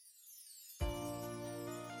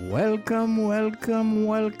Welcome, welcome,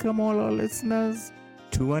 welcome all our listeners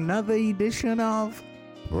to another edition of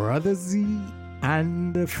Brother Z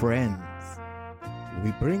and Friends. We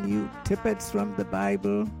bring you tidbits from the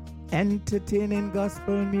Bible, entertaining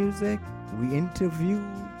gospel music. We interview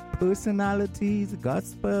personalities,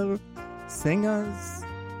 gospel singers,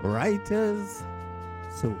 writers.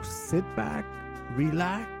 So sit back,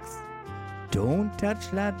 relax, don't touch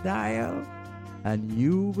that dial, and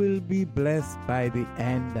you will be blessed by the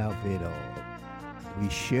end of it all. We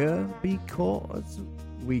share because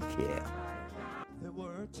we care. There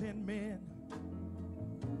were 10 men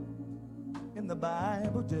in the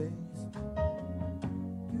Bible days.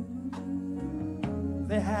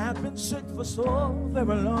 They had been sick for so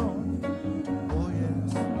very long. Oh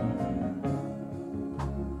yes.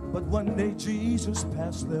 But one day Jesus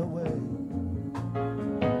passed their way.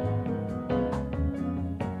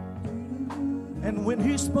 And when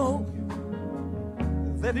he spoke,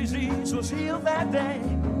 the disease was healed that day.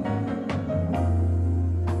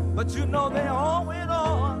 But you know they all went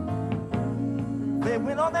on. They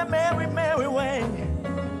went on their merry, merry way.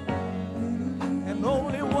 And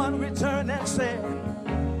only one returned and said,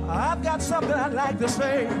 I've got something I'd like to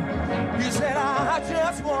say. He said, I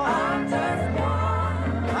just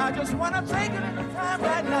want to take a little time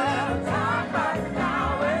right now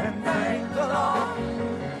and thank the Lord.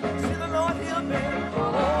 See the Lord heal me.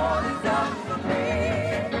 Oh, he's done for me.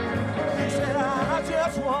 He said, I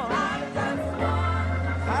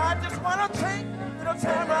just want to take a little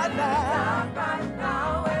time right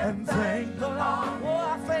now and thank the Lord. Oh,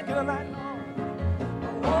 I thank you tonight,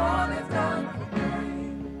 Lord. All is done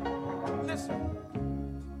for me. Listen,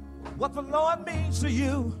 what the Lord means to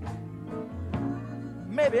you,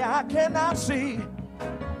 maybe I cannot see.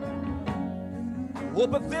 Oh,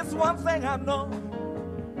 but this one thing I know,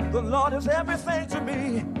 the Lord is everything to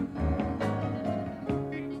me.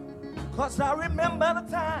 'Cause I remember the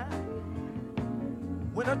time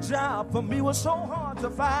when a job for me was so hard to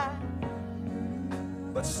find.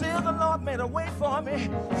 But still the Lord made a way for me,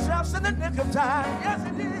 just in the nick of time. Yes,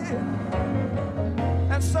 he did.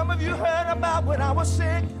 And some of you heard about when I was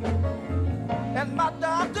sick, and my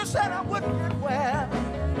doctor said I wouldn't get well.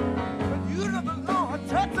 But you know the Lord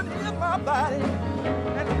touched and healed my body.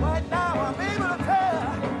 And right now I'm able to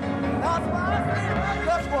tell. That's why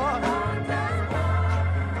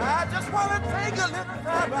I just want to take a little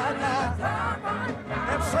time right now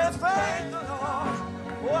and say thank the Lord.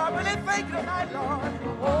 Oh, I really thank you tonight, Lord.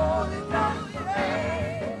 Oh, he's done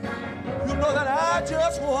today. You know that I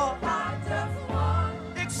just want.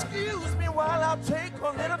 Excuse me while I take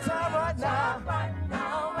a little time right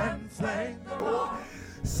now and thank the Lord.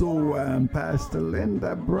 So, Pastor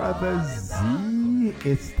Linda, Brother Z,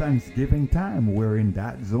 it's Thanksgiving time. We're in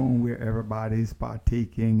that zone where everybody's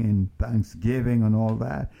partaking in Thanksgiving and all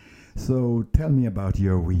that. So, tell me about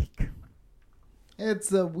your week.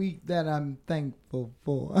 It's a week that I'm thankful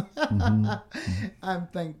for. I'm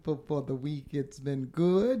thankful for the week. It's been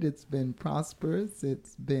good. It's been prosperous.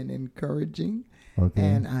 It's been encouraging. Okay.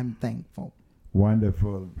 And I'm thankful.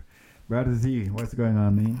 Wonderful. Brother Z, what's going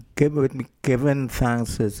on, man? Giving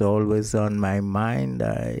thanks is always on my mind.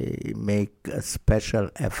 I make a special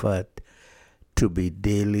effort to be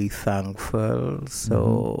daily thankful.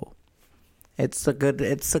 So it's a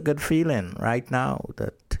good feeling right now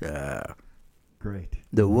that Great.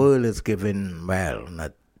 the world is giving, well,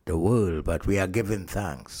 not the world, but we are giving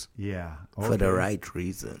thanks. Yeah. For the right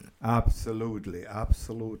reason. Absolutely.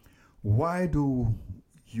 Absolutely. Why do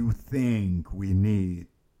you think we need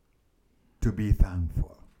to be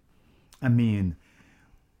thankful? I mean,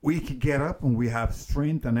 we can get up and we have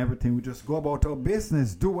strength and everything. We just go about our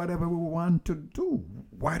business, do whatever we want to do.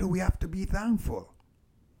 Why do we have to be thankful?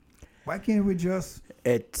 Why can't we just...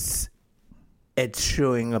 It's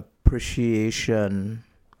showing appreciation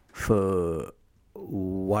for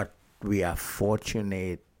what we are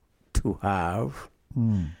fortunate to have.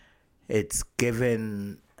 It's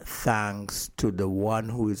giving thanks to the one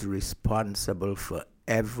who is responsible for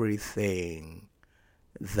everything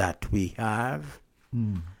that we have.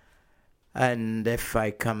 And if I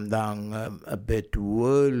come down a bit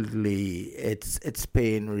worldly, it's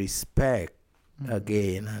paying respect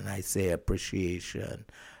again, and I say appreciation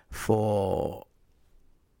for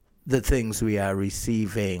the things we are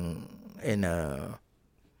receiving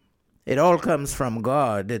it all comes from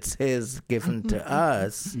God. It's His given to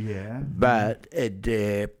us. Yeah. But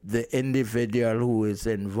the individual who is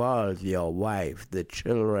involved, your wife, the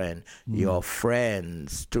children, your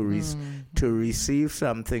friends, to receive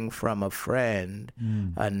something from a friend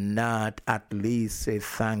and not at least say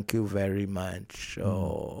thank you very much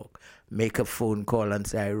or make a phone call and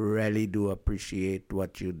say, I really do appreciate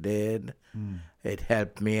what you did. It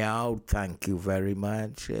helped me out. Thank you very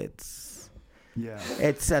much. It's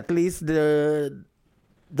at least the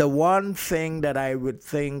one thing that I would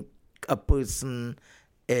think a person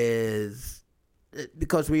is,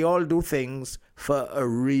 because we all do things for a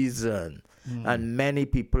reason, and many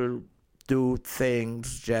people do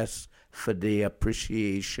things just for the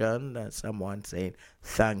appreciation and someone saying,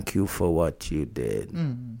 thank you for what you did.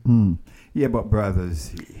 Yeah, but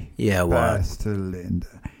brothers, Pastor Linda,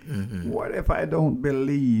 what if I don't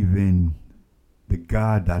believe in the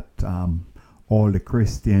God that all the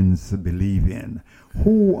Christians believe in?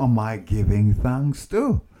 Who am I giving thanks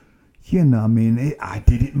to? You know, I mean, I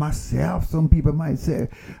did it myself. Some people might say,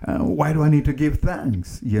 why do I need to give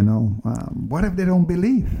thanks? You know, what if they don't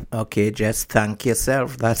believe? Okay, just thank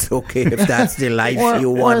yourself. That's okay if that's the life you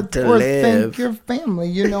want to live. Thank your family.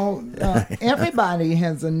 You know, everybody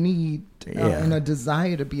has a need and a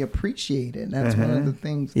desire to be appreciated. That's one of the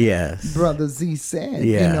things Brother Z said.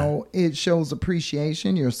 You know, it shows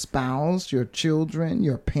appreciation. Your spouse, your children,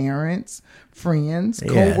 your parents, friends,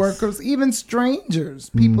 co-workers, even strangers,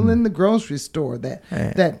 people in the grocery store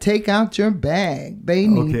that take out your bag. They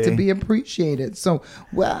need to be appreciated. So,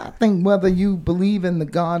 I think whether you believe in the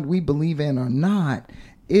God we believe in or not,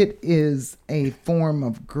 it is a form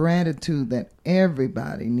of gratitude that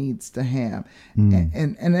everybody needs to have.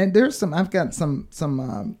 And there's some, I've got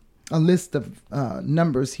a list of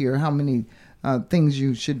numbers here, how many things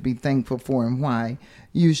you should be thankful for and why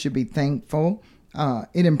you should be thankful.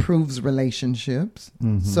 It improves relationships.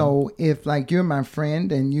 So if like you're my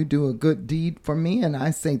friend and you do a good deed for me and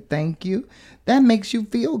I say thank you, that makes you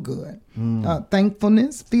feel good.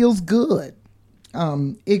 Thankfulness feels good.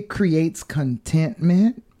 It creates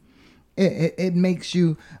contentment. It makes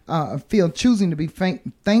you feel choosing to be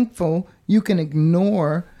thankful. You can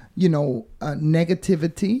ignore,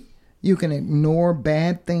 negativity. You can ignore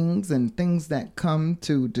bad things and things that come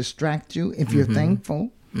to distract you if you're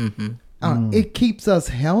thankful. It keeps us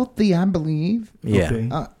healthy, I believe.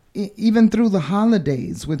 Even through the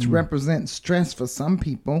holidays, which represent stress for some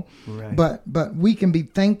people, but we can be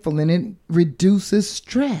thankful and it reduces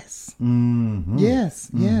stress.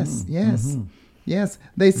 Yes.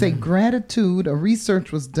 They say gratitude, a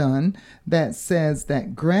research was done that says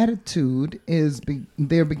that gratitude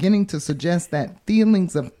they're beginning to suggest that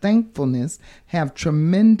feelings of thankfulness have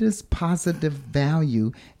tremendous positive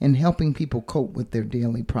value in helping people cope with their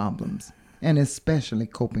daily problems, and especially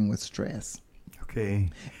coping with stress.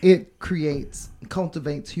 It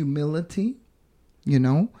cultivates humility,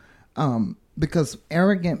 because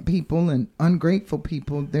arrogant people and ungrateful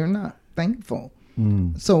people, they're not thankful.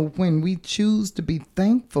 So when we choose to be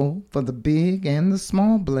thankful for the big and the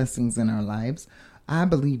small blessings in our lives, I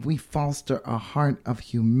believe we foster a heart of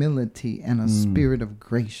humility and a spirit of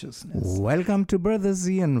graciousness. Welcome to Brother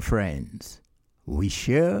Z and Friends. We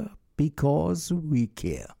share because we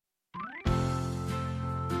care.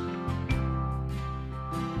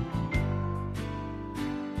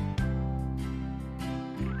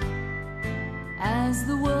 As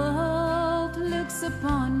the world looks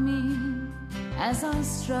upon me, as I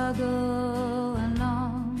struggle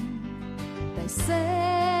along, they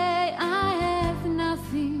say I have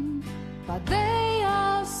nothing, but they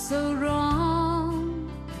are so wrong.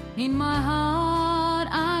 In my heart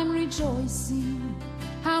I'm rejoicing,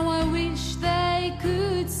 how I wish they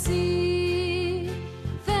could see.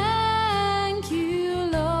 Thank you,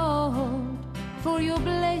 Lord, for your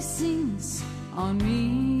blessings on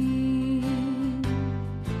me.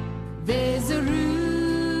 There's a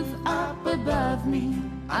roof up above me,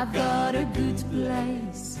 I've got a good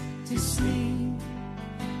place to sleep.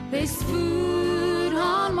 There's food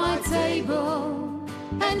on my table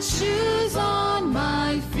and shoes on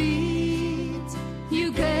my feet.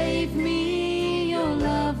 You gave me your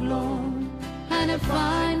love, Lord, and a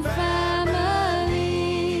fine family.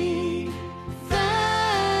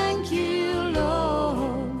 Thank you,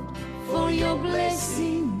 Lord, for your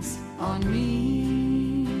blessings on me.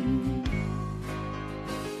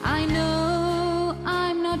 I know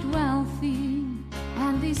I'm not wealthy,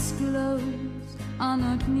 and these clothes are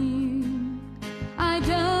not new. I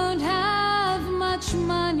don't have much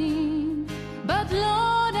money, but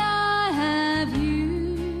Lord, I have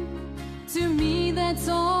you. To me, that's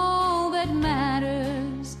all that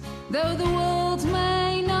matters, though the world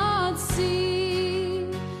may not see.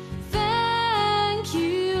 Thank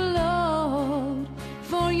you, Lord,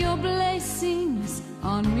 for your blessings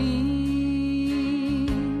on me.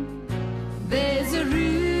 There's a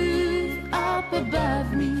roof up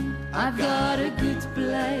above me, I've got a good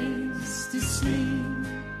place to sleep.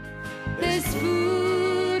 There's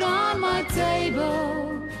food on my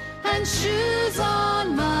table and shoes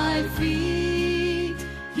on my feet.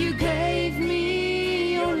 You gave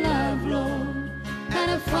me your love, Lord,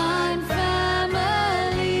 and a fine family.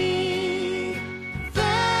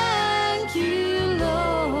 Thank you,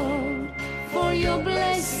 Lord, for your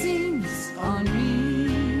blessings on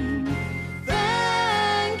me.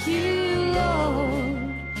 Thank you,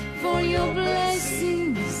 Lord, for your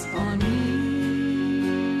blessings on me.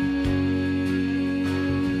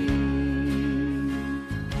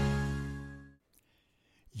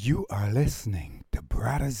 You are listening to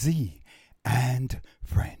Brother Z and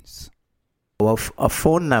Friends. Our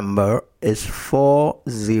phone number is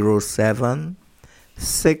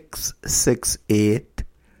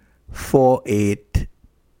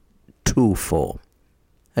 407-668-4824.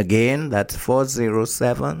 Again, that's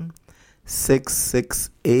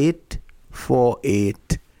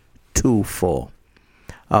 407-668-4824.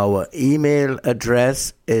 Our email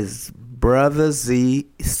address is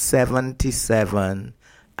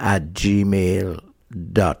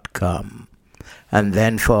brotherz77@gmail.com. And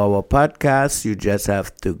then for our podcast, you just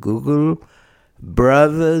have to Google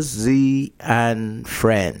Brother Z and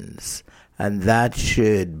Friends. And that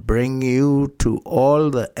should bring you to all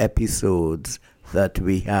the episodes that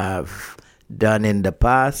we have done in the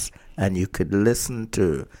past. And you could listen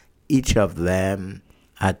to each of them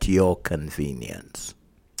at your convenience.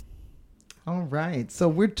 All right. So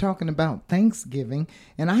we're talking about Thanksgiving.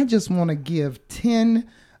 And I just want to give 10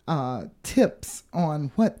 tips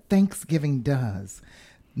on what Thanksgiving does.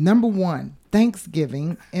 Number 1,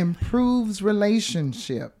 Thanksgiving improves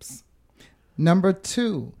relationships. Number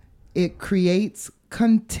 2, it creates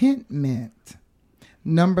contentment.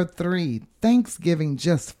 Number 3, Thanksgiving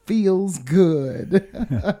just feels good.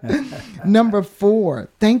 Number 4,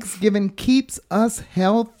 Thanksgiving keeps us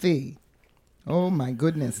healthy. Oh my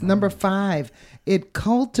goodness. Number 5, it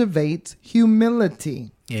cultivates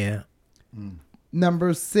humility. Yeah.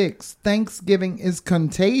 Number 6, Thanksgiving is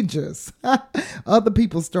contagious. Other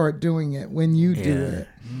people start doing it when you do it.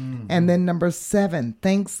 And then number 7,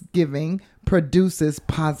 Thanksgiving produces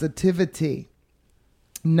positivity.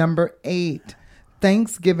 Number 8,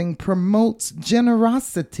 Thanksgiving promotes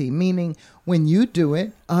generosity, meaning when you do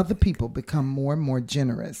it, other people become more and more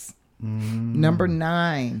generous. Number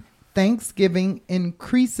 9, Thanksgiving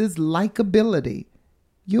increases likability.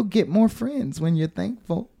 You'll get more friends when you're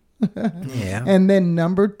thankful. Yeah. And then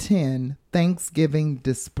number 10, Thanksgiving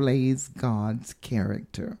displays God's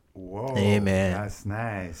character. Whoa, Amen. That's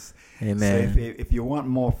nice. Amen. So if you want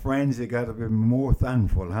more friends, you got to be more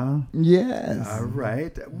thankful, huh? Yes. All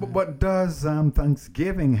right. But does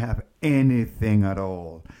Thanksgiving have anything at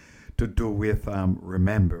all to do with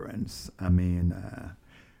remembrance? I mean,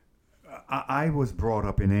 I was brought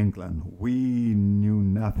up in England. We knew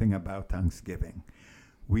nothing about Thanksgiving.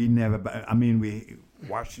 We never, we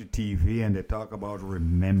watch the TV and they talk about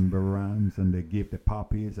remembrance and they give the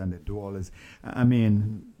poppies and they do all this. I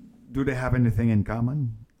mean, do they have anything in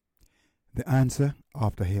common? The answer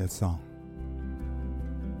after here song.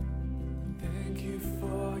 Thank you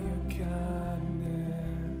for your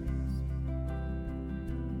kindness.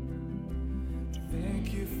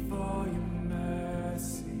 Thank you for your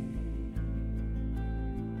mercy.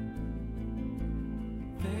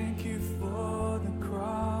 Thank you for the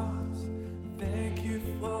cross. Thank you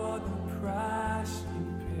for the price you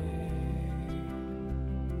paid.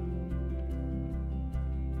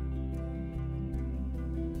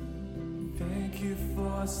 Thank you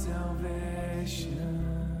for salvation.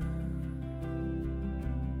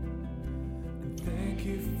 And thank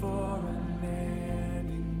you for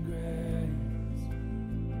unending grace.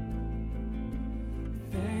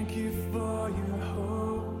 Thank you for your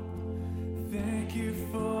hope. Thank you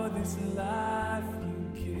for this life you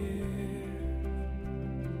give.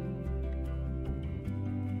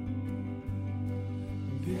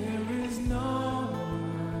 There is no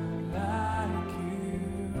one like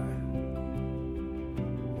you.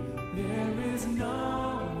 There is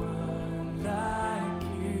no one like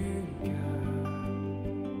you, God.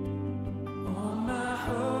 All my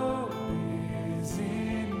hope is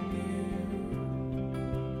in you,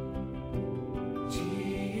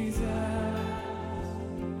 Jesus.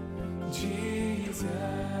 Jesus.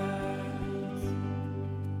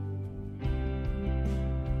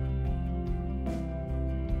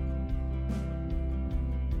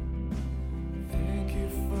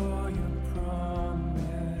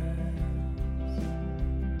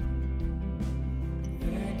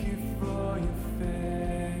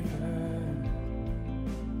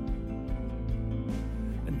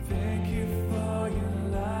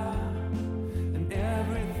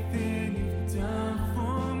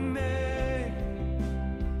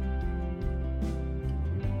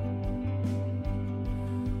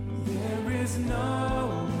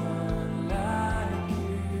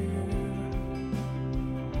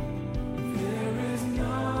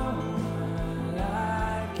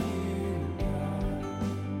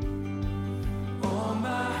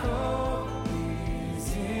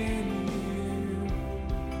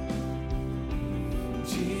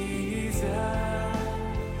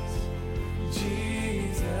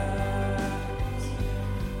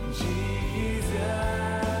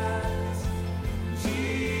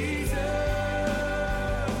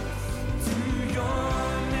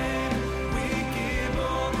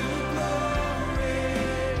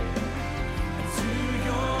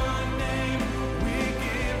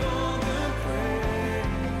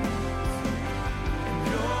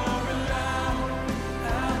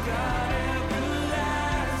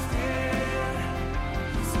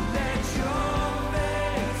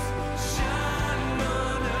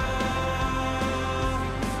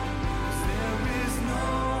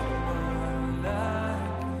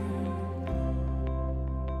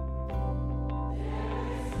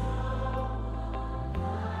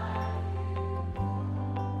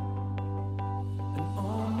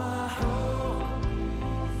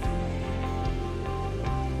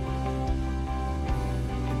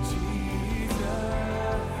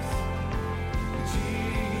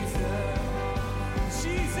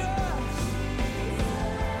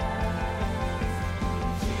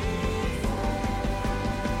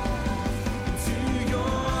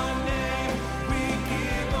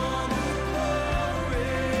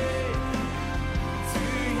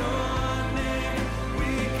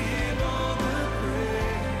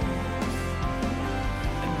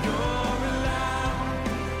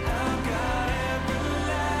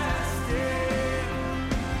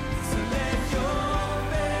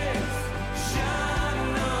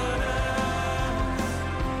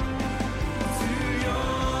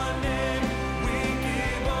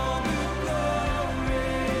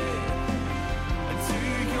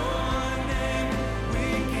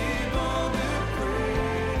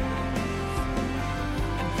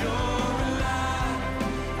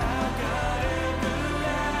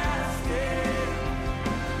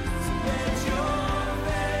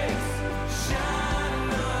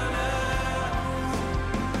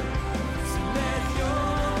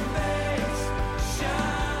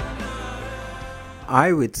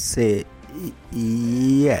 I would say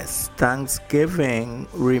yes. Thanksgiving,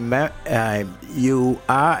 you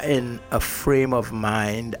are in a frame of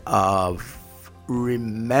mind of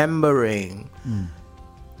remembering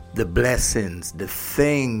the blessings, the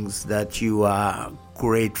things that you are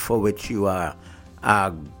grateful, which you are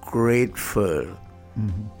grateful.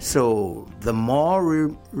 Mm-hmm. So the more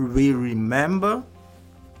we remember,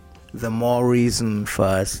 the more reason for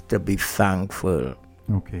us to be thankful.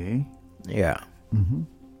 Okay. Yeah. Mm-hmm.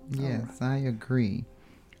 Yes, I agree.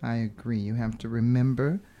 You have to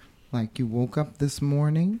remember, like you woke up this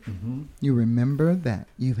morning, you remember that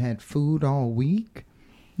you've had food all week.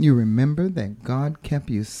 You remember that God kept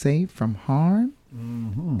you safe from harm,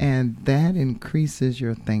 and that increases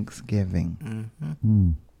your thanksgiving. Mm-hmm.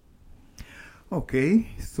 Okay,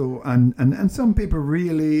 so and some people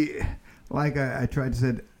really, like I tried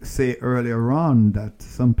to say earlier on, that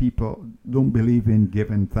some people don't believe in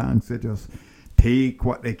giving thanks. They just take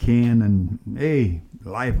what they can and, hey,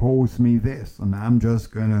 life owes me this, and I'm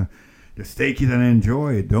just gonna just take it and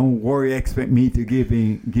enjoy it. Don't worry, expect me to give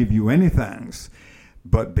you any thanks.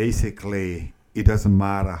 But basically, it doesn't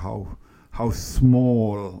matter how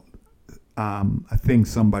small a thing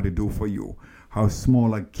somebody do for you, how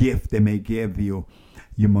small a gift they may give you,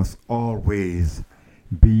 you must always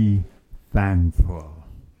be thankful.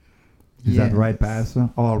 Is that right,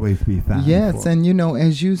 Pastor? Always be thankful. Yes, and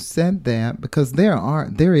as you said that, because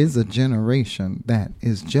there is a generation that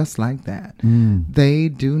is just like that. They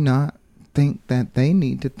do not think that they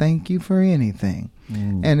need to thank you for anything.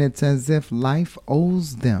 And it's as if life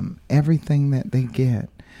owes them everything that they get.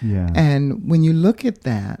 Yeah. And when you look at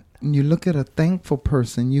that, and you look at a thankful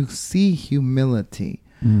person, you see humility.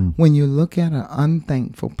 When you look at an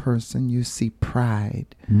unthankful person, you see pride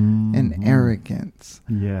and arrogance.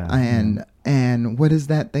 Yeah. And what is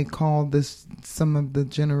that they call this? Some of the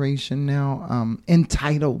generation now,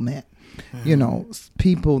 entitlement.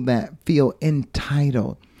 People that feel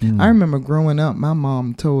entitled. I remember growing up, my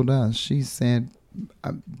mom told us, she said,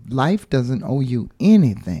 life doesn't owe you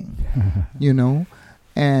anything,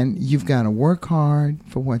 and you've got to work hard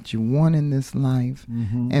for what you want in this life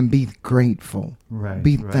and be grateful.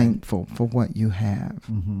 Be thankful for what you have.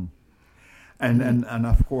 And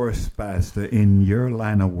of course, Pastor, in your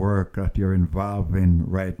line of work that you're involved in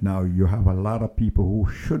right now, you have a lot of people who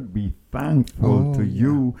should be thankful to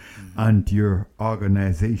you and your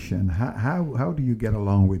organization. How do you get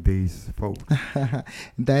along with these folks?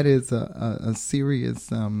 That is a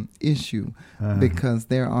serious issue because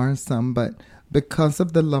there are some, but because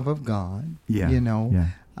of the love of God,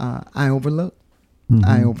 I overlook. Mm-hmm.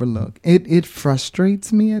 I overlook. It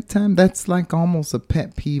frustrates me at times. That's like almost a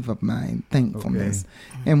pet peeve of mine, thankfulness.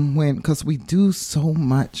 Okay. And because we do so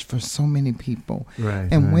much for so many people. Right.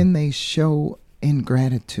 And when they show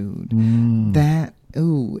ingratitude,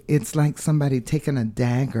 it's like somebody taking a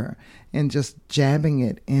dagger and just jabbing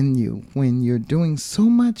it in you when you're doing so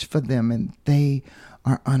much for them and they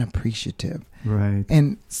are unappreciative. Right.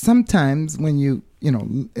 And sometimes when you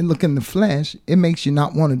look in the flesh, it makes you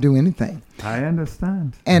not want to do anything. I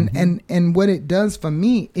understand. And what it does for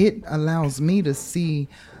me, it allows me to see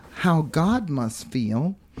how God must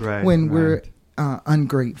feel when we're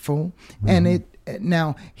ungrateful. Mm-hmm. And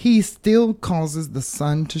now he still causes the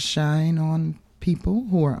sun to shine on people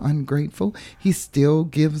who are ungrateful. He still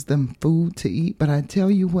gives them food to eat. But I tell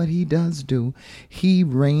you what he does do. He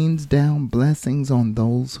rains down blessings on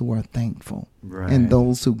those who are thankful and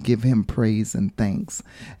those who give him praise and thanks.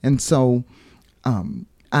 And so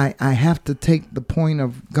I have to take the point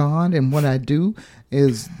of God, and what I do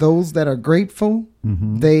is those that are grateful,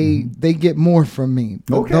 they get more from me.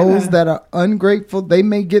 But those that are ungrateful, they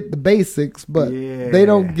may get the basics, but they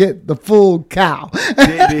don't get the full cow.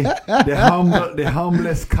 the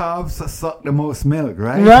humblest calves suck the most milk,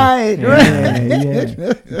 right? Right.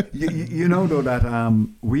 You know though that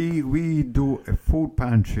we do a food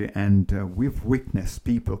pantry, and we've witnessed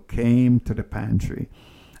people came to the pantry.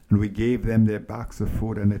 And we gave them their box of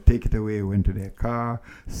food, and they take it away, went to their car,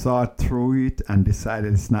 saw through it, and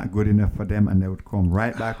decided it's not good enough for them. And they would come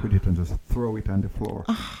right back with it and just throw it on the floor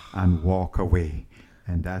and walk away.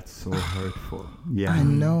 And that's so hurtful. Yeah, I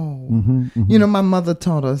know. Mm-hmm. My mother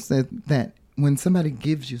taught us that when somebody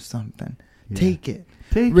gives you something, take it.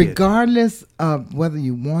 Regardless of whether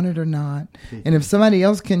you want it or not. And if somebody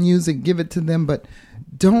else can use it, give it to them. But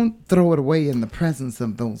don't throw it away in the presence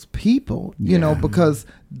of those people, because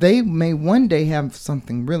they may one day have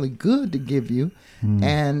something really good to give you.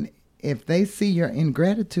 And if they see your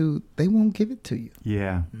ingratitude, they won't give it to you.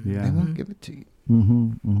 Yeah. They won't give it to you.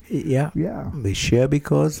 Yeah. We share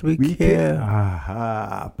because we care.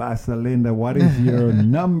 Pastor Linda, what is your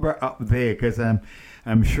number up there? Because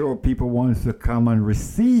I'm sure people want to come and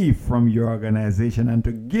receive from your organization and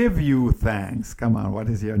to give you thanks. Come on, what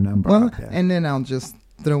is your number up there? And then I'll just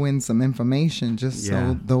throw in some information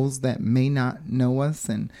so those that may not know us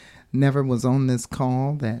and never was on this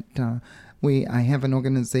call, that I have an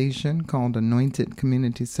organization called Anointed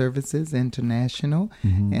Community Services International,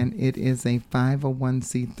 and it is a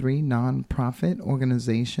 501c3 nonprofit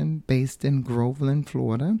organization based in Groveland,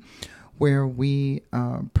 Florida, where we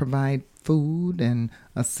provide food and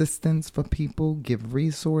assistance for people, give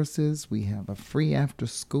resources. We have a free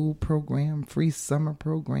after-school program, free summer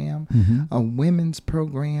program, a women's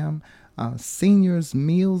program, seniors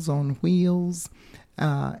Meals on Wheels,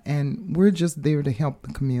 and we're just there to help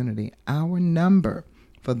the community. Our number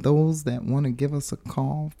for those that want to give us a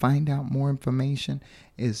call, find out more information,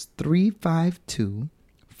 is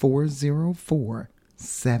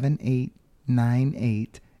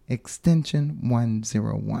 352-404-7898, extension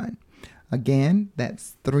 101. Again,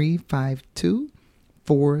 that's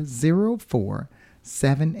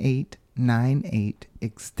 352-404-7898,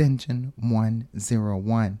 extension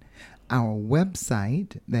 101. Our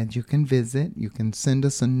website that you can visit, you can send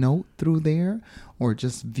us a note through there or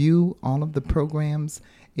just view all of the programs.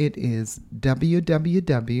 It is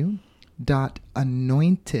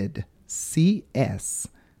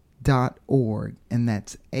www.anointedcs.org, and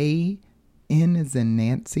that's A-N as in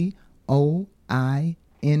Nancy,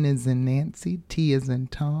 O-I-N as in Nancy, T as in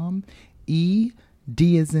Tom, E,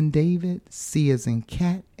 D as in David, C as in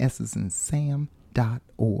Cat, S as in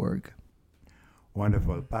Sam.org.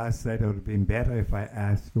 Wonderful. Pastor said it would have been better if I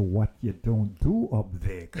asked you what you don't do up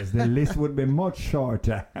there, because the list would be much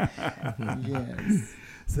shorter. Yes.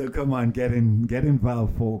 So come on, get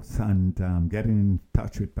involved, folks, and get in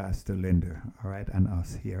touch with Pastor Linda, all right, and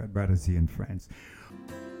us here at Brother Z and Friends.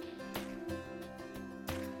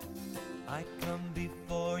 I come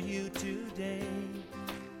before you today,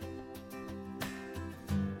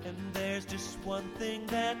 and there's just one thing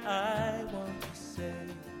that I want to say.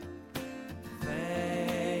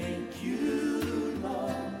 Thank you,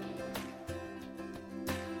 Lord.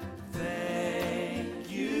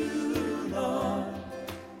 Thank you, Lord,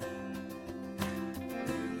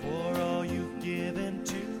 for all you've given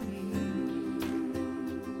to me.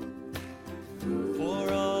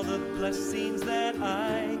 things that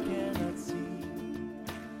I cannot see.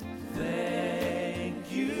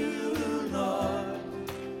 Thank you, Lord.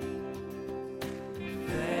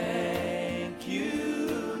 Thank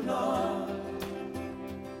you, Lord.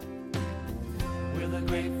 With a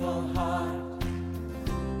grateful heart,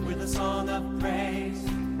 with a song of praise,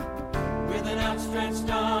 with an outstretched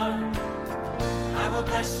arm, I will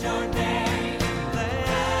bless your name.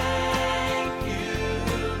 Thank you,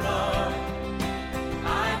 Lord.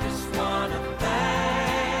 I just want to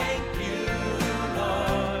thank you,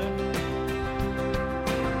 Lord.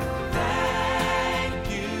 Thank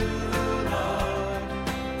you, Lord.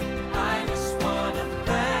 I just want to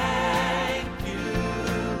thank you,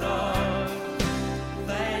 Lord.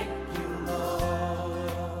 Thank you, Lord.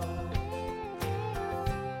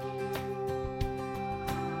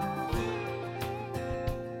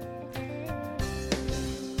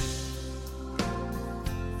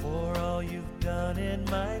 For all you've done in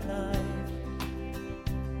my life,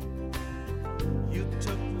 you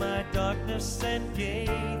took my darkness and gave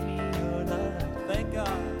me your light. Thank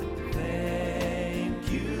God.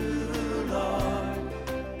 Thank you, Lord.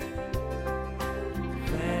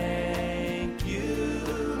 Thank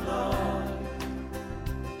you, Lord.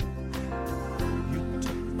 You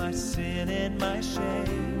took my sin and my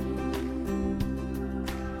shame.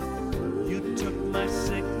 You took my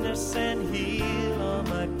sickness and healed all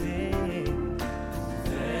my pain.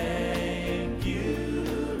 Thank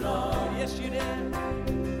you, Lord. Yes, you did.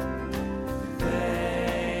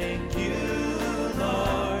 Thank you,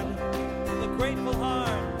 Lord. With a grateful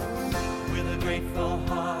heart, with a grateful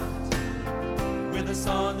heart, with a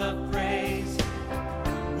song of praise,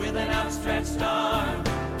 with an outstretched arm,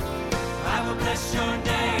 I will bless your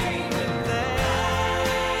name.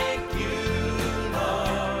 Thank you,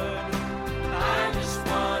 Lord. I just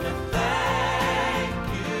want to thank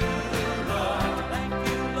you, Lord. Thank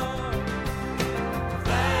you, Lord.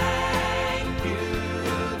 Thank you,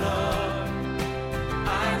 Lord.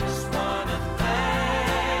 I just want to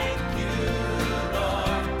thank you,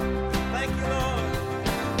 Lord. Thank you, Lord.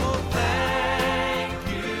 Oh, thank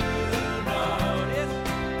you, Lord. Yes.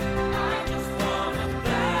 I just want to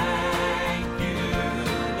thank you,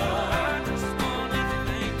 Lord. I just want to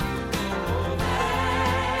thank you, Lord.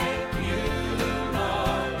 Thank you,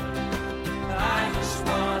 Lord. I just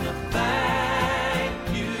want to thank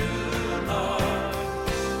you, Lord.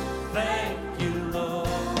 Thank you, Lord.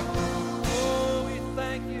 Oh, we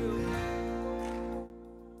thank you.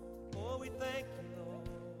 Oh, we thank you, Lord.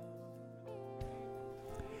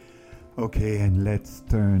 Okay, and let's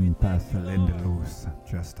turn Pastor Linda loose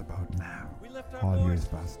just about now. All yours,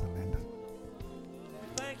 Pastor Linda.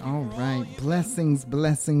 All right. Blessings,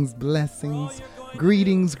 blessings, blessings.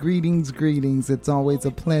 Greetings, greetings, greetings. It's always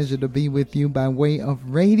a pleasure to be with you by way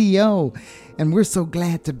of radio. And we're so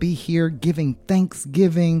glad to be here giving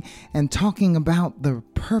Thanksgiving and talking about the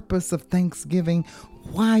purpose of Thanksgiving,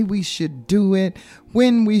 why we should do it,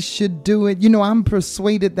 when we should do it. You know, I'm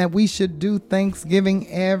persuaded that we should do Thanksgiving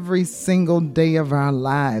every single day of our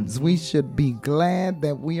lives. We should be glad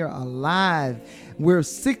that we are alive. We're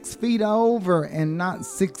 6 feet over and not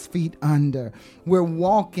 6 feet under. We're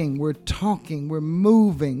walking, we're talking, we're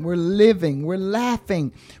moving, we're living, we're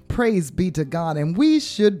laughing. Praise be to God. And we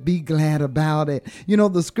should be glad about it. You know,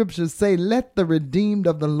 the scriptures say, let the redeemed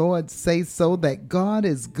of the Lord say so, that God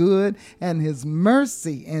is good and his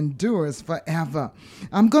mercy endures forever.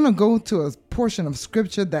 I'm going to go to a portion of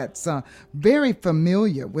scripture that's very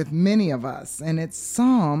familiar with many of us, and it's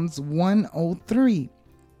Psalms 103.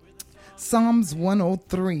 Psalms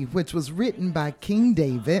 103, which was written by King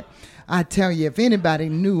David. I tell you, if anybody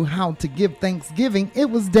knew how to give thanksgiving, it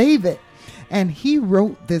was David. And he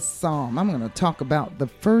wrote this psalm. I'm going to talk about the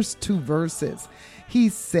first 2 verses. He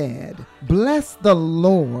said, bless the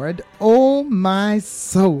Lord, O my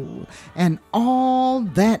soul, and all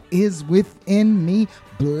that is within me,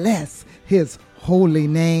 bless his holy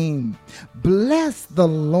name. Bless the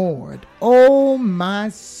Lord, oh my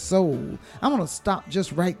soul. I'm going to stop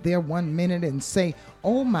just right there 1 minute and say,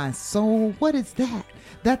 oh my soul, what is that?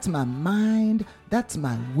 That's my mind, that's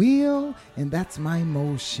my will, and that's my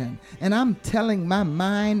emotion. And I'm telling my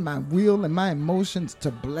mind, my will, and my emotions to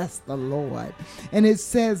bless the Lord. And it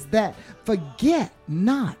says that forget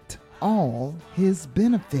not all his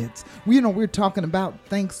benefits. We're talking about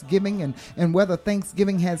Thanksgiving and whether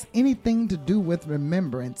Thanksgiving has anything to do with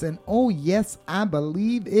remembrance. And oh yes, I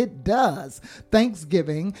believe it does.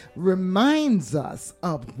 Thanksgiving reminds us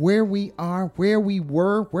of where we are, where we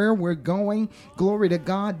were, where we're going. Glory to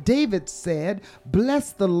God. David said,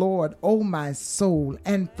 bless the Lord, O my soul,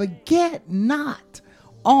 and forget not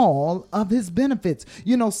all of his benefits.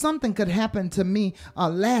 You know, something could happen to me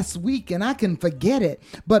last week and I can forget it.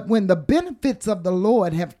 But when the benefits of the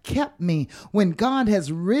Lord have kept me, when God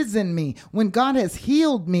has risen me, when God has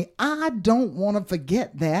healed me, I don't want to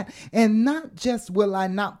forget that. And not just will I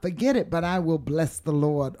not forget it, but I will bless the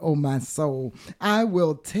Lord, oh my soul. I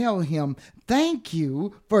will tell him, thank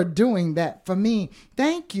you for doing that for me.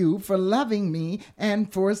 Thank you for loving me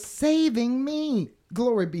and for saving me.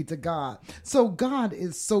 Glory be to God. So God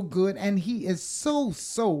is so good and he is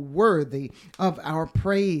so worthy of our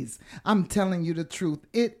praise. I'm telling you the truth.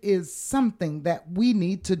 It is something that we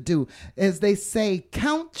need to do. As they say,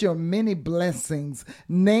 count your many blessings,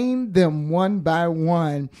 name them one by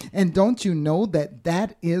one. And don't you know that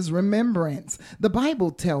that is remembrance? The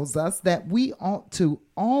Bible tells us that we ought to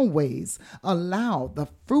always allow the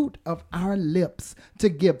fruit of our lips to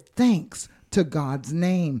give thanks to God's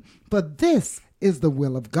name. For this is the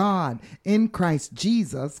will of God in Christ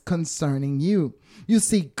Jesus concerning you. You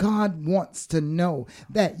see, God wants to know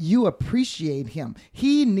that you appreciate him.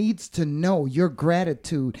 He needs to know your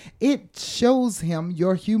gratitude. It shows him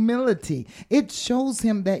your humility. It shows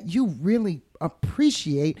him that you really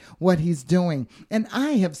appreciate what he's doing. And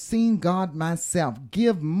I have seen God myself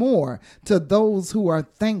give more to those who are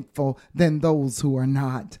thankful than those who are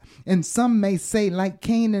not. And some may say, like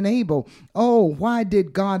Cain and Abel, oh, why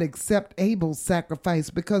did God accept Abel's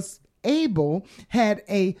sacrifice? Because Abel had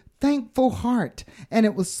a thankful heart. And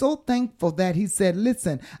it was so thankful that he said,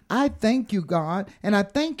 listen, I thank you, God, and I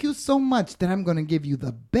thank you so much that I'm going to give you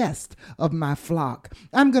the best of my flock.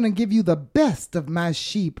 I'm going to give you the best of my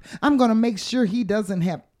sheep. I'm going to make sure he doesn't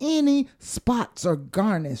have any spots or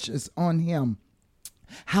garnishes on him.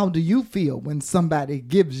 How do you feel when somebody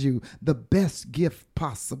gives you the best gift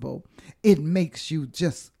possible? It makes you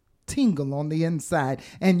just tingle on the inside,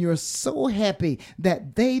 and you're so happy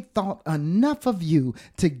that they thought enough of you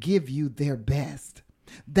to give you their best.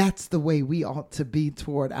 That's the way we ought to be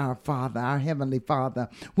toward our Father, our Heavenly Father.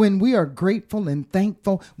 When we are grateful and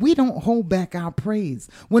thankful, we don't hold back our praise.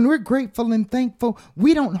 When we're grateful and thankful,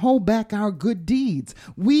 we don't hold back our good deeds.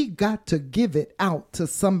 We got to give it out to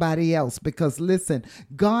somebody else because, listen,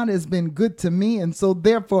 God has been good to me, and so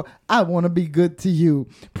therefore I want to be good to you.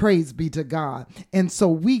 Praise be to God. And so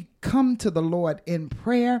we come to the Lord in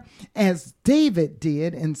prayer as David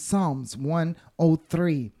did in Psalms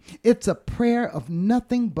 103. It's a prayer of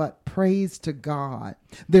nothing but praise to God.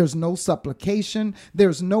 There's no supplication.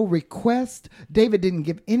 There's no request. David didn't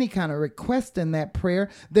give any kind of request in that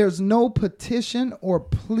prayer. There's no petition or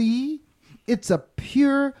plea. It's a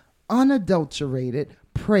pure, unadulterated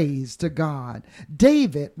praise to God.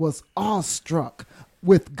 David was awestruck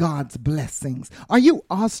with God's blessings. Are you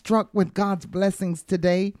awestruck with God's blessings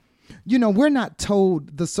today? You know, we're not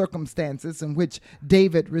told the circumstances in which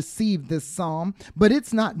David received this psalm, but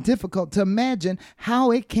it's not difficult to imagine how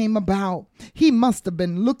it came about. He must have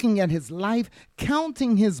been looking at his life,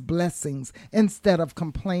 counting his blessings instead of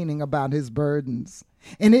complaining about his burdens.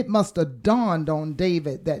 And it must have dawned on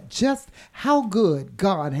David that just how good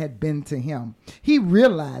God had been to him. He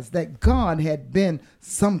realized that God had been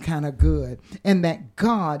some kind of good and that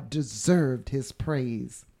God deserved his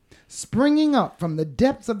praise. Springing up from the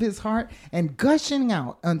depths of his heart and gushing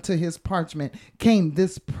out unto his parchment came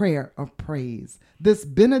this prayer of praise, this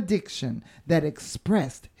benediction that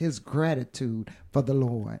expressed his gratitude for the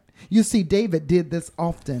Lord. You see, David did this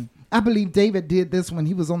often. I believe David did this when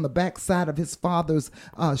he was on the backside of his father's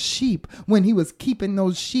sheep. When he was keeping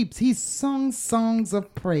those sheep, he sung songs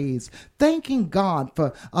of praise, thanking God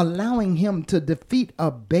for allowing him to defeat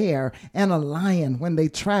a bear and a lion when they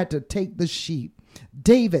tried to take the sheep.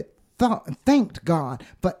 David thanked God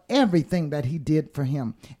for everything that he did for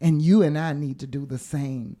him. And you and I need to do the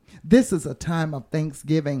same. This is a time of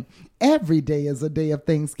thanksgiving. Every day is a day of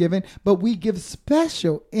thanksgiving, but we give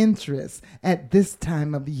special interest at this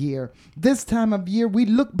time of year. This time of year, we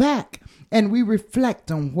look back and we reflect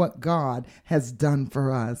on what God has done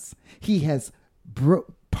for us. He has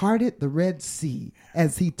parted the Red Sea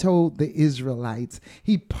as he told the Israelites.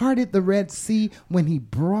 He parted the Red Sea when he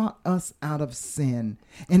brought us out of sin.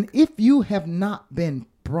 And if you have not been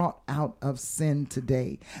brought out of sin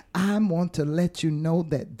today, I want to let you know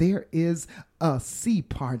that there is a sea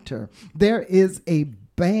parter. There is a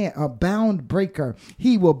bound breaker.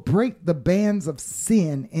 He will break the bands of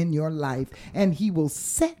sin in your life and he will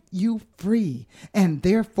set you free, and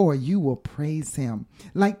therefore you will praise him.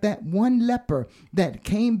 Like that one leper that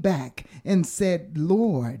came back and said,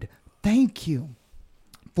 Lord, thank you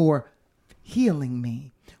for healing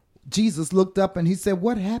me. Jesus looked up and he said,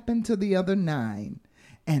 what happened to the other 9?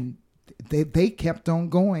 And they kept on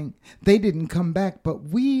going. They didn't come back, but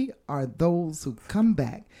we are those who come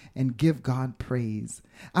back and give God praise.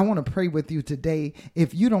 I want to pray with you today.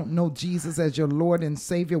 If you don't know Jesus as your Lord and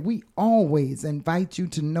Savior, we always invite you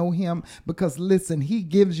to know him because, listen, he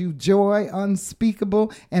gives you joy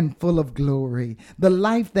unspeakable and full of glory. The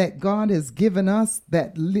life that God has given us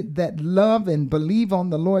that love and believe on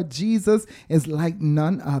the Lord Jesus is like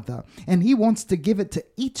none other. And he wants to give it to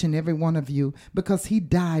each and every one of you because he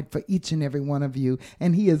died for each and every one of you.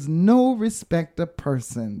 And he is no respecter of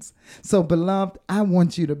persons. So, beloved, I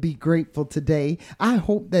want you to be grateful today. I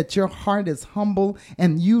hope that your heart is humble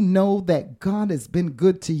and you know that God has been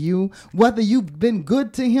good to you. Whether you've been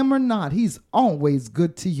good to him or not, he's always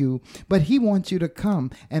good to you. But he wants you to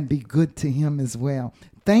come and be good to him as well.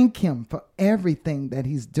 Thank him for everything that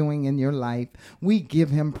he's doing in your life. We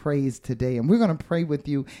give him praise today, and we're going to pray with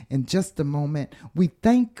you in just a moment. We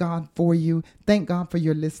thank God for you. Thank God for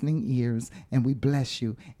your listening ears, and we bless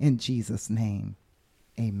you in Jesus' name.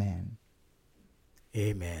 Amen.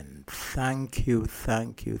 Amen. Thank you,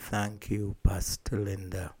 Pastor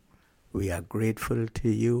Linda. We are grateful to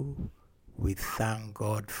you. We thank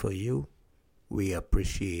God for you. We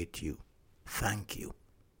appreciate you. Thank you.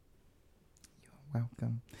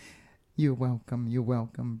 Welcome. You're welcome. You're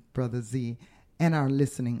welcome, Brother Z. And our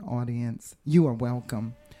listening audience, you are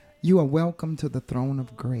welcome. You are welcome to the throne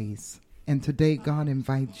of grace. And today, God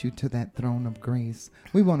invites you to that throne of grace.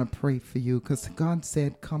 We want to pray for you because God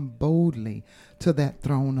said, come boldly to that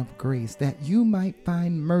throne of grace that you might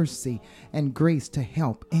find mercy and grace to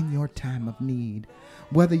help in your time of need.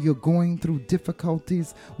 Whether you're going through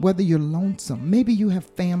difficulties, whether you're lonesome, maybe you have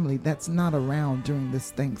family that's not around during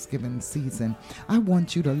this Thanksgiving season. I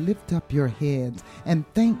want you to lift up your heads and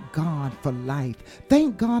thank God for life.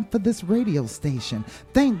 Thank God for this radio station.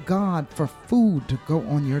 Thank God for food to go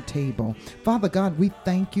on your table. Father God, we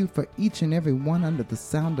thank you for each and every one under the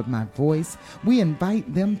sound of my voice. We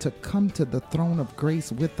invite them to come to the throne of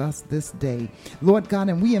grace with us this day, Lord God,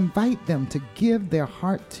 and we invite them to give their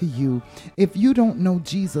heart to you. If you don't know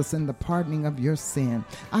Jesus and the pardoning of your sin,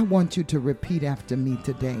 I want you to repeat after me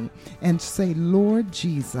today and say, Lord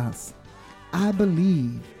Jesus, I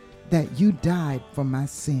believe that you died for my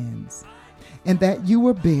sins and that you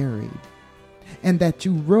were buried and that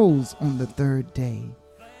you rose on the third day.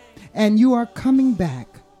 And you are coming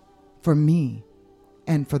back for me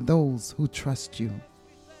and for those who trust you.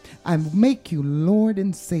 I make you Lord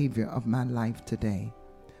and Savior of my life today.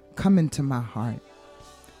 Come into my heart.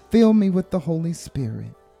 Fill me with the Holy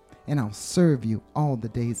Spirit, and I'll serve you all the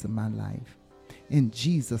days of my life. In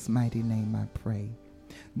Jesus' mighty name I pray.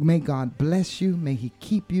 May God bless you. May he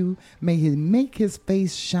keep you. May he make his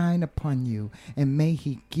face shine upon you, and may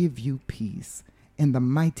he give you peace. In the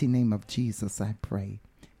mighty name of Jesus I pray.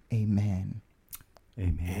 Amen.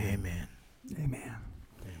 Amen. Amen. Amen.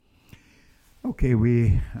 Okay,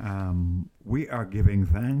 we are giving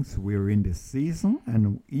thanks. We're in the season,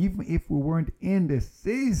 and even if we weren't in the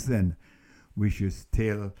season, we should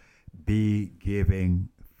still be giving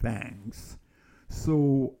thanks.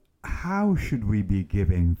 So how should we be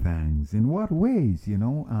giving thanks? In what ways,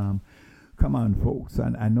 come on, folks.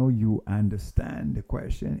 And I know you understand the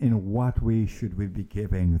question. In what way should we be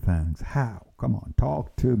giving thanks? How? Come on,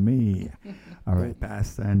 talk to me. All right,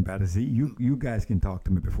 Pastor and Brother Z, you guys can talk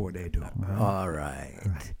to me before they do. All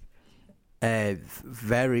right.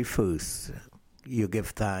 Very first, you give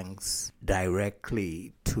thanks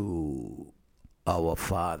directly to our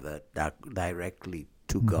Father, directly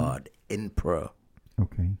to God in prayer.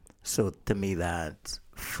 Okay. So to me, that's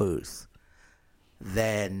first.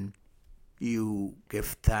 Then you give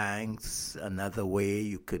thanks. Another way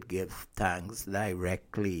you could give thanks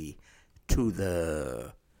directly to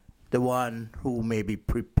the one who maybe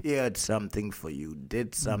prepared something for you,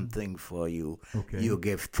 did something for you. Okay. You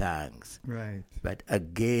give thanks. Right. But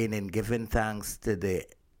again, in giving thanks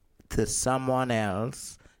to someone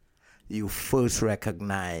else, you first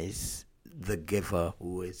recognize the giver,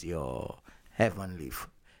 who is your heavenly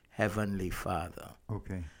Father.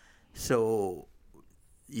 Okay. So,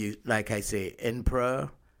 you, like I say, in prayer,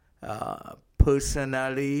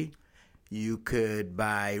 personally, you could,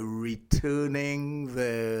 by returning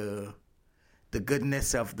the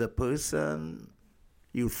goodness of the person,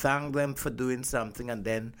 you thank them for doing something, and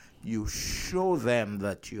then you show them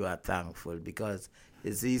that you are thankful, because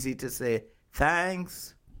it's easy to say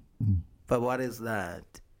thanks, but what is that?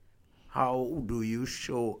 How do you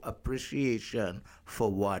show appreciation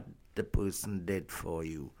for what the person did for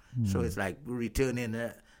you? So it's like returning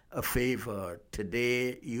a favor.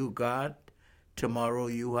 Today you got, tomorrow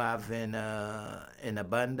you have in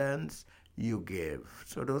abundance, you give.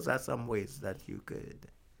 So those are some ways that you could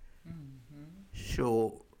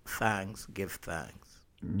show thanks, give thanks.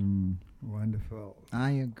 Wonderful.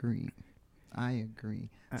 I agree.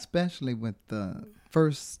 Especially with the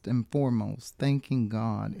first and foremost, thanking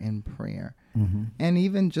God in prayer. Mm-hmm. And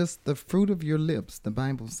even just the fruit of your lips. The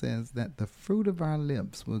Bible says that the fruit of our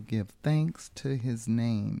lips will give thanks to his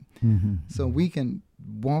name. Mm-hmm. So we can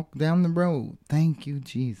walk down the road. Thank you,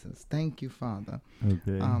 Jesus. Thank you, Father.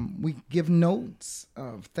 Okay. We give notes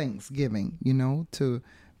of thanksgiving, to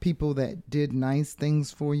people that did nice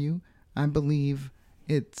things for you. I believe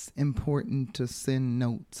it's important to send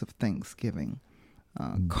notes of thanksgiving,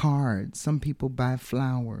 cards. Some people buy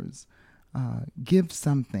flowers, give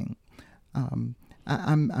something.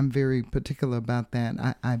 I'm very particular about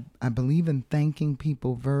that. I believe in thanking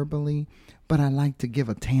people verbally, but I like to give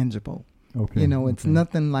a tangible. Okay. It's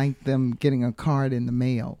nothing like them getting a card in the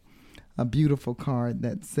mail, a beautiful card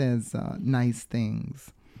that says nice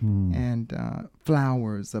things. And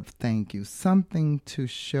flowers of thank you, something to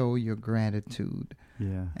show your gratitude.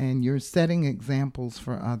 Yeah. And you're setting examples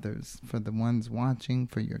for others, for the ones watching,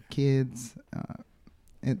 for your kids.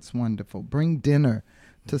 It's wonderful. Bring dinner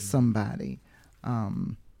to somebody.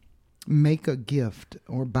 Make a gift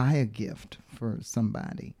or buy a gift for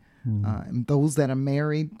somebody. And those that are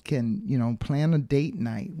married can, plan a date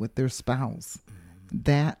night with their spouse.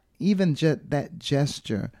 That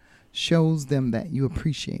gesture shows them that you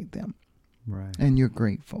appreciate them, right? And you're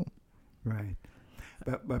grateful, right?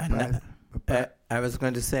 But I was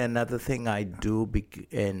going to say another thing I do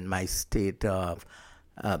in my state of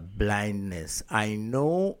blindness. I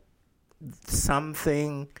know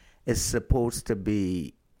something is supposed to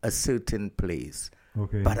be a certain place,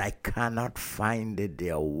 but I cannot find it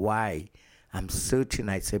there. Why? I'm searching.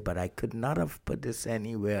 I say, but I could not have put this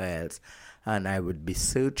anywhere else. And I would be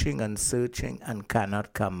searching and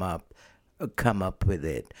cannot come up with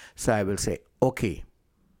it. So I will say, okay,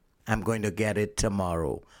 I'm going to get it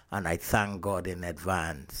tomorrow. And I thank God in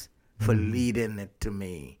advance for leading it to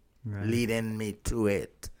me, leading me to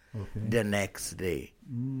it the next day.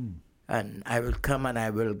 And I will come and I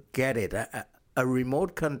will get it. A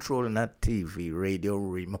remote control, not TV, radio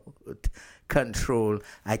remote control,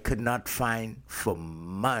 I could not find for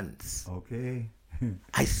months. Okay.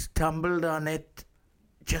 I stumbled on it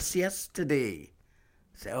just yesterday.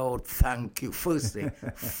 Say, oh, thank you. First thing,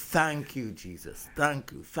 thank you, Jesus.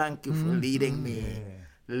 Thank you for leading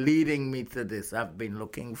me to this. I've been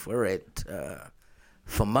looking for it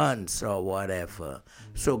for months or whatever.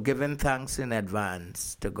 So giving thanks in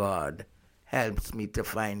advance to God helps me to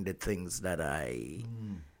find the things that I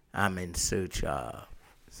am in search of.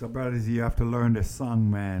 So, brothers, you have to learn the song,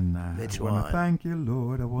 man. Which one? I want to thank you,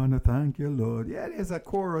 Lord. I want to thank you, Lord. Yeah, there's a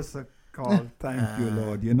chorus called Thank You,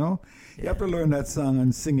 Lord, You have to learn that song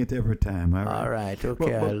and sing it every time. All right,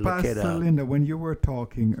 okay, I'll look it up. Pastor Linda, when you were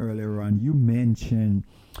talking earlier on, you mentioned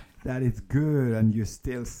that it's good and you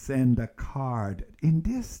still send a card. In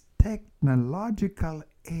this technological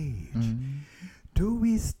age, do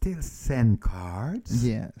we still send cards?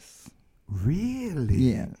 Yes. Really?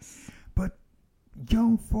 Yes. But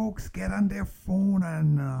young folks get on their phone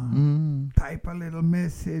and type a little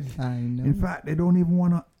message. I know. In fact, they don't even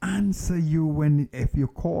want to answer you if you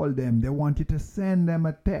call them. They want you to send them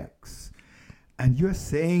a text. And you're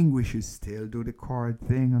saying we should still do the card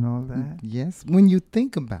thing and all that? Yes. When you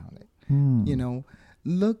think about it,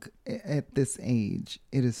 look at this age.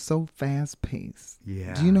 It is so fast-paced.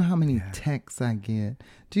 Yeah. Do you know how many texts I get?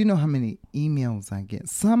 Do you know how many emails I get?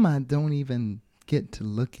 Some I don't even get to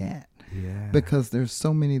look at because there's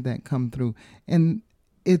so many that come through. And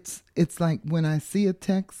it's like when I see a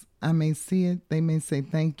text, I may see it, they may say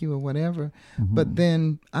thank you or whatever, but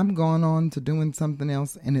then I'm going on to doing something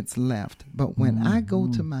else and it's left. But when I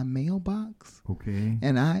go to my mailbox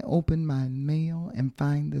and I open my mail and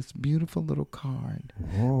find this beautiful little card,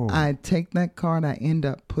 I take that card, I end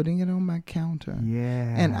up putting it on my counter,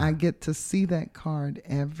 and I get to see that card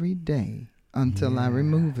every day until I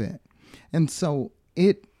remove it. And so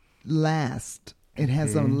it lasts. It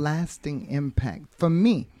has a lasting impact for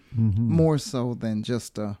me, more so than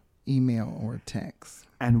just a email or text.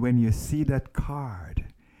 And when you see that card,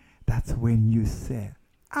 that's when you say,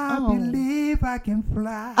 I believe I can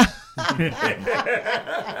fly.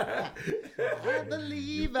 I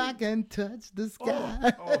believe I can touch the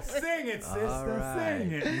sky. Sing it, sister. Right.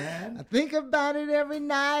 Sing it, man. I think about it every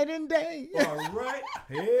night and day. All right.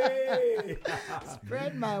 Hey.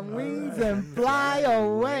 Spread my wings and fly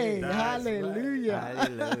away. Hallelujah.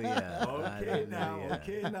 Hallelujah.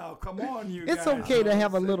 Okay, now. Come on, you It's guys. It's okay to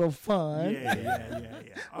have a little fun. Yeah.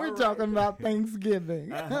 We're talking about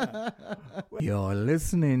Thanksgiving. You're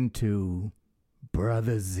listening to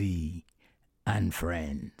Brother Z and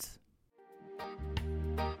Friends.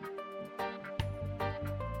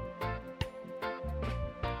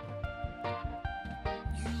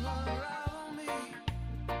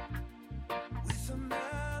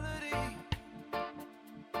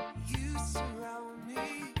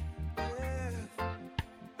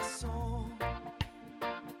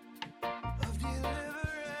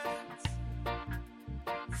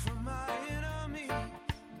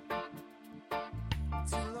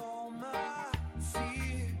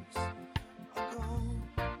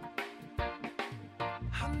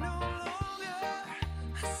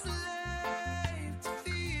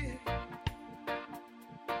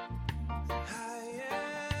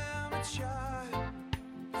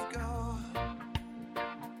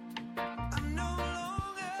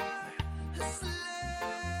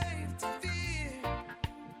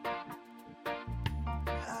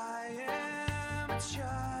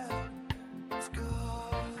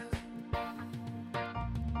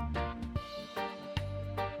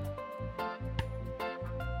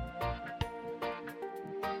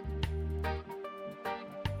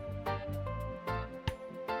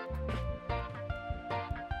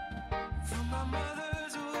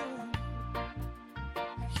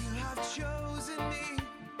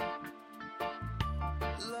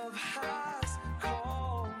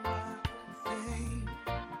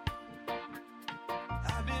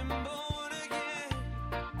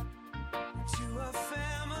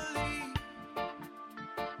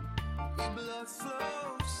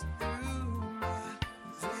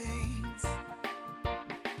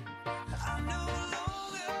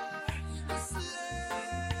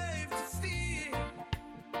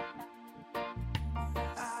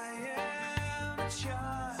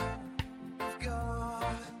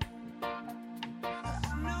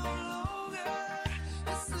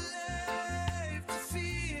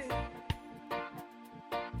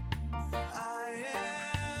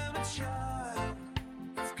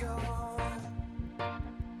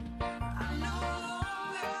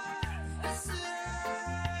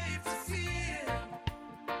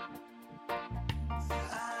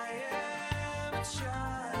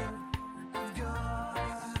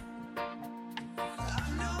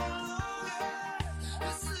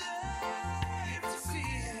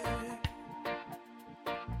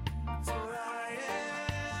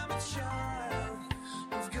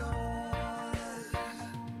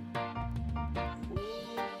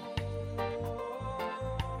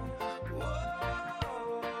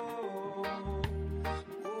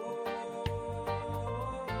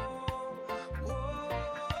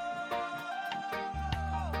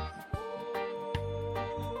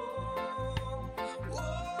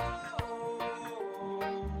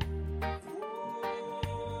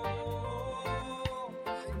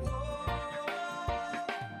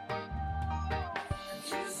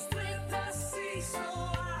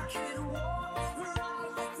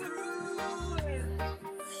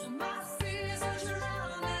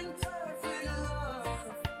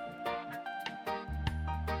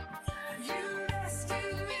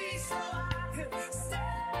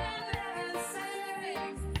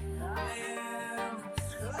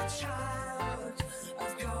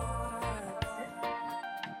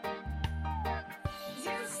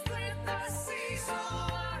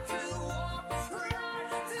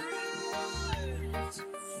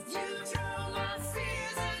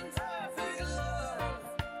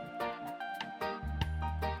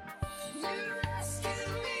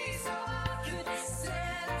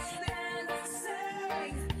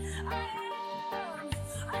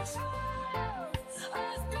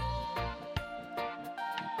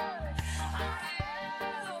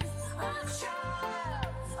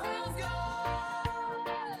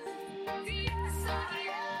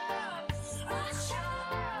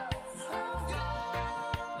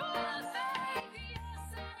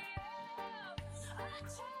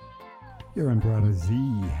 You're on Brother Z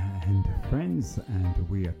and friends, and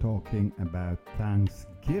we are talking about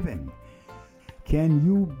Thanksgiving. Can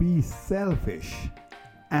you be selfish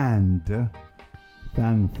and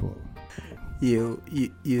thankful? You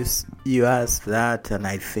asked that, and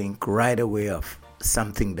I think right away of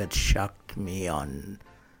something that shocked me on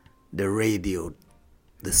the radio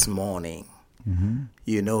this morning. Mm-hmm.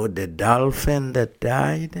 You know the dolphin that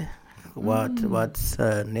died? What's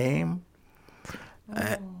her name?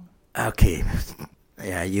 Okay.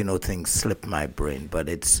 Yeah, things slip my brain, but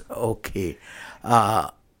it's okay.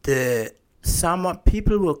 Some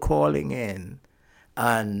people were calling in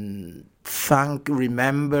and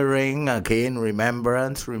remembering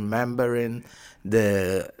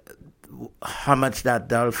how much that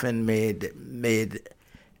dolphin made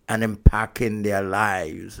an impact in their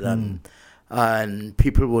lives, and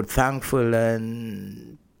people were thankful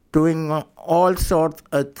and doing all sorts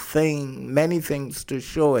of many things to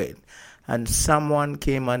show it. And someone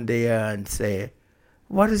came on there and said,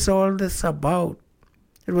 "What is all this about?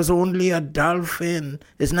 It was only a dolphin.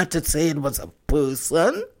 It's not to say it was a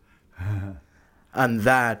person." And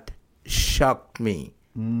that shocked me.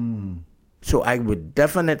 So I would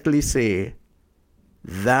definitely say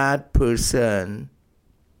that person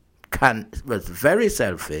was very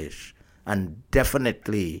selfish and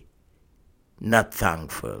definitely not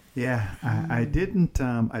thankful. Yeah, I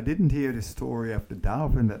didn't hear the story of the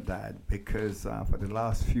dolphin that died because for the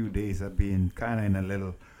last few days I've been kind of in a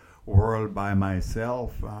little world by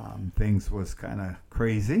myself. Things was kind of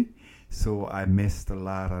crazy, so I missed a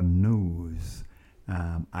lot of news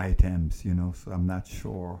items, so I'm not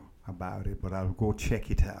sure about it, but I'll go check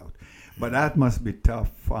it out. But that must be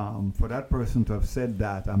tough for that person to have said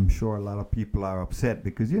that. I'm sure a lot of people are upset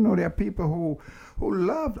because, there are people who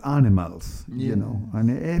love animals, and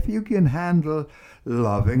if you can handle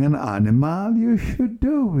loving an animal, you should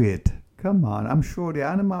do it. Come on, I'm sure the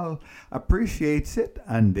animal appreciates it,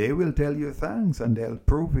 and they will tell you thanks, and they'll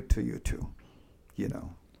prove it to you too,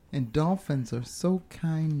 And dolphins are so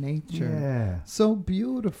kind-natured, yeah, so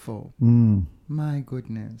beautiful. My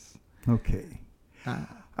goodness. Okay.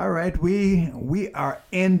 All right, we are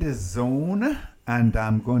in the zone, and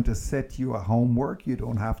I'm going to set you a homework. You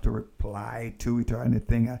don't have to reply to it or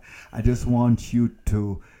anything. I just want you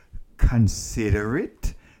to consider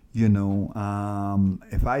it.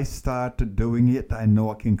 If I start doing it, I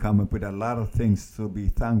know I can come up with a lot of things to be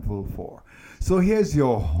thankful for. So here's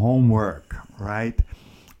your homework, right?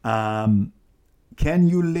 Can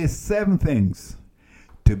you list 7 things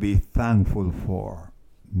to be thankful for?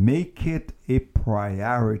 Make it a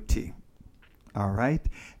priority, all right?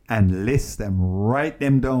 And list them, write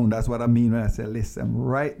them down. That's what I mean when I say list them,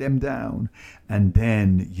 write them down. And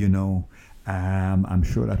then, I'm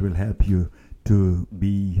sure that will help you to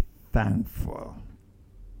be thankful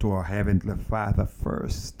to our Heavenly Father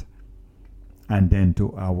first, and then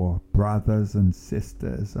to our brothers and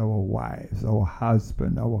sisters, our wives, our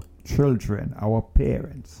husband, our children, our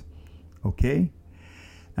parents. Okay?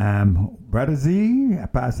 Brother Z,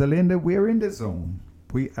 Pastor Linda, we're in the zone.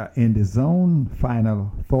 We are in the zone.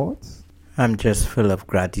 Final thoughts? I'm just full of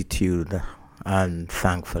gratitude and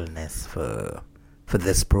thankfulness for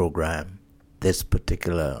this program, this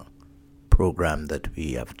particular program that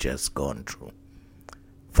we have just gone through.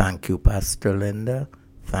 Thank you, Pastor Linda.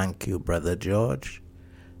 Thank you, Brother George.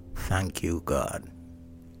 Thank you, God.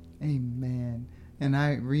 Amen. And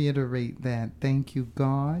I reiterate that. Thank you,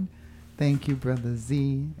 God. Thank you, Brother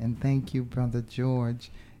Z. And thank you, Brother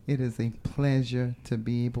George. It is a pleasure to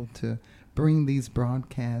be able to bring these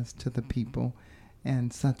broadcasts to the people,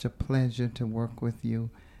 and such a pleasure to work with you.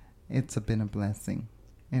 It's been a blessing.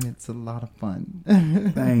 And it's a lot of fun.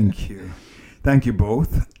 Thank you. Thank you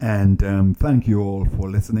both. And thank you all for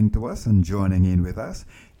listening to us and joining in with us.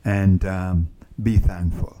 And be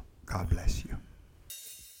thankful. God bless you.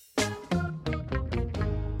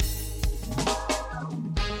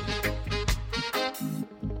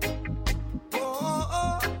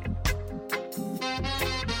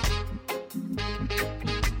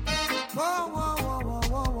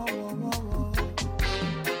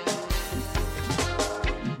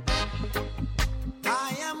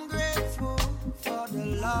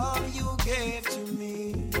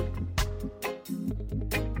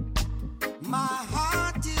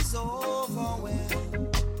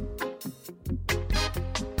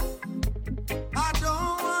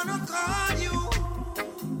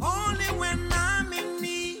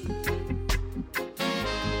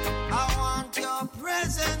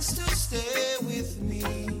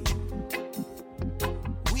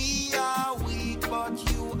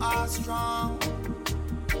 Strong.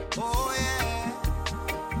 Oh yeah,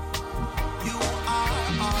 you are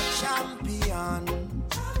our champion.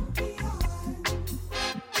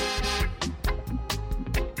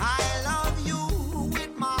 I love you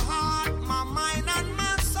with my heart, my mind, and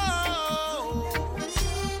my soul.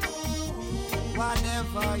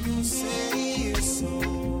 Whatever you say is so.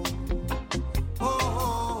 Oh,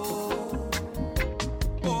 oh,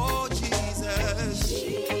 oh, Jesus.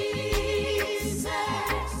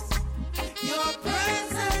 Your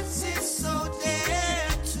presence is so dear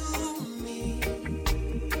to me.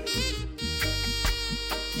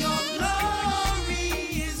 Your glory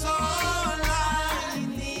is all I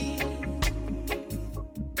need.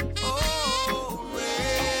 Oh,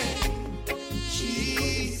 rain,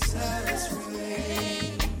 Jesus,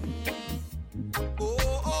 rain. Oh,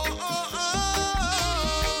 oh, oh,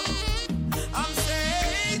 oh. I'm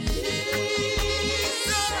saying, Jesus,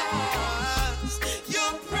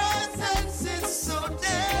 your presence is so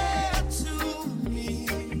dear to me.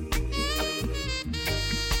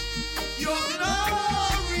 Your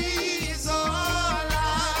glory is all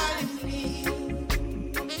I need.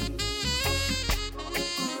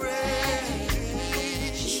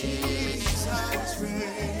 Rain, Jesus,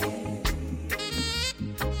 rain.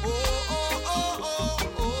 Oh, oh, oh,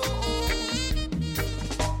 oh, oh.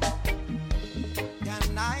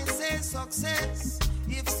 Can I say success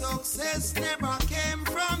if success never came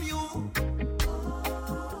from you?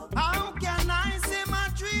 How can I say my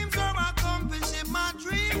dreams were accomplished if my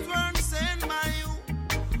dreams weren't sent by you?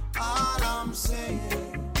 All I'm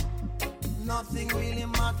saying, nothing really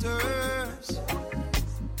matters.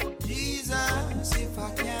 Jesus, if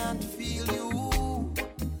I can't feel you.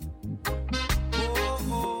 Oh,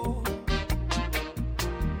 oh.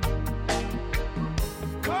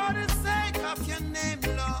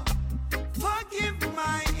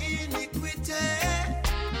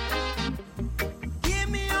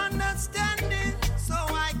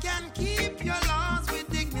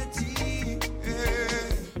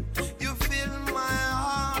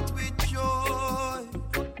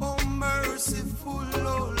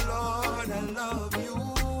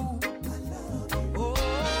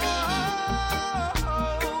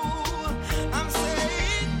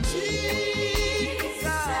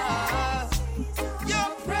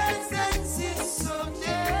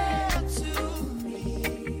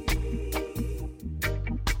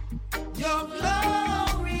 Your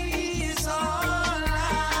glory is all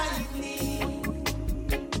I need.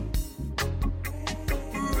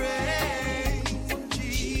 Praise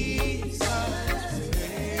Jesus'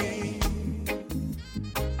 name.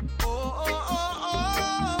 Oh, oh, oh,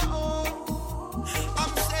 oh, oh.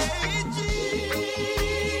 I'm saying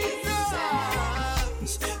Jesus,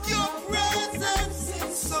 your presence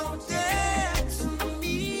is so dear to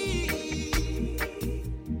me.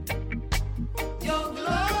 Your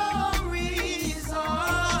glory is all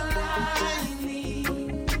I need.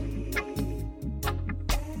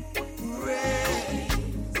 Praise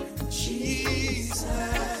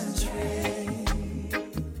Jesus' name.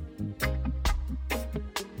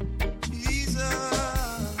 Jesus,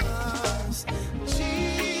 Jesus,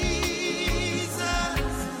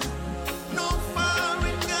 no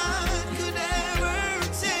foreign God could ever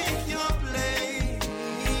take your place.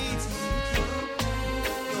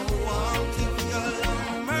 The warmth of your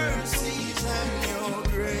love, mercies and your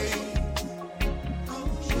grace.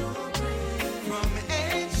 From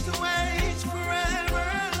age to age, forever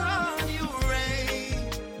Lord, you reign.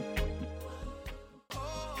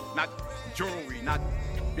 Not jewelry, not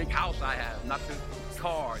big house I have, not the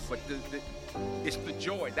cars, but it's the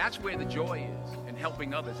joy. That's where the joy is, in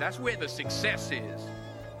helping others. That's where the success is.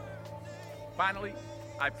 Finally,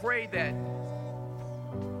 I pray that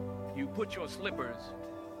you put your slippers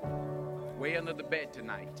way under the bed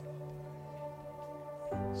tonight,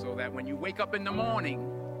 so that when you wake up in the morning,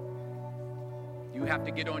 you have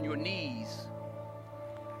to get on your knees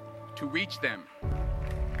to reach them.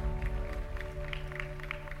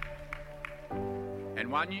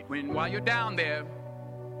 And while you're down there,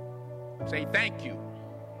 say thank you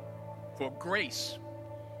for grace.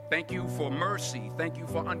 Thank you for mercy. Thank you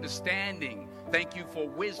for understanding. Thank you for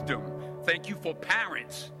wisdom. Thank you for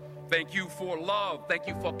parents. Thank you for love. Thank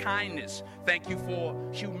you for kindness. Thank you for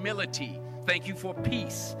humility. Thank you for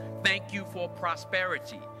peace. Thank you for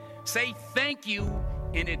prosperity. Say thank you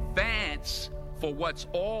in advance for what's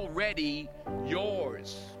already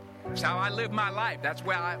yours. That's how I live my life. That's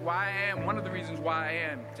why I am. One of the reasons why I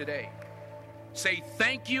am today. Say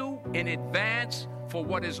thank you in advance for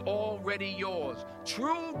what is already yours.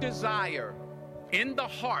 True desire in the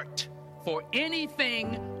heart for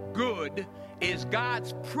anything good is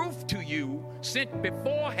God's proof to you, sent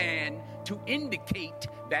beforehand to indicate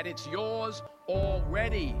that it's yours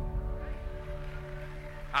already.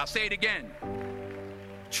 I'll say it again.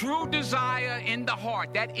 True desire in the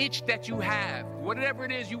heart, that itch that you have, whatever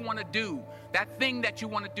it is you want to do, that thing that you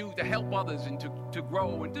want to do to help others and to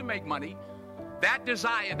grow and to make money, that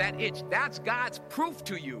desire, that itch, that's God's proof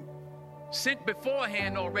to you, sent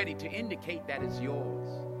beforehand already to indicate that it's yours.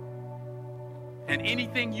 And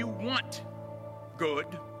anything you want good,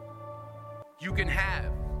 you can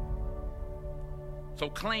have. So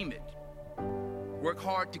claim it. Work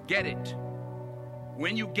hard to get it.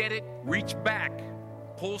 When you get it, reach back.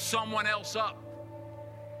 Pull someone else up.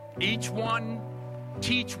 Each one,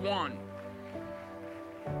 teach one.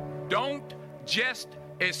 Don't just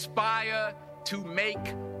aspire to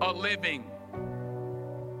make a living.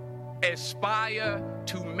 Aspire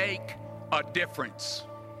to make a difference.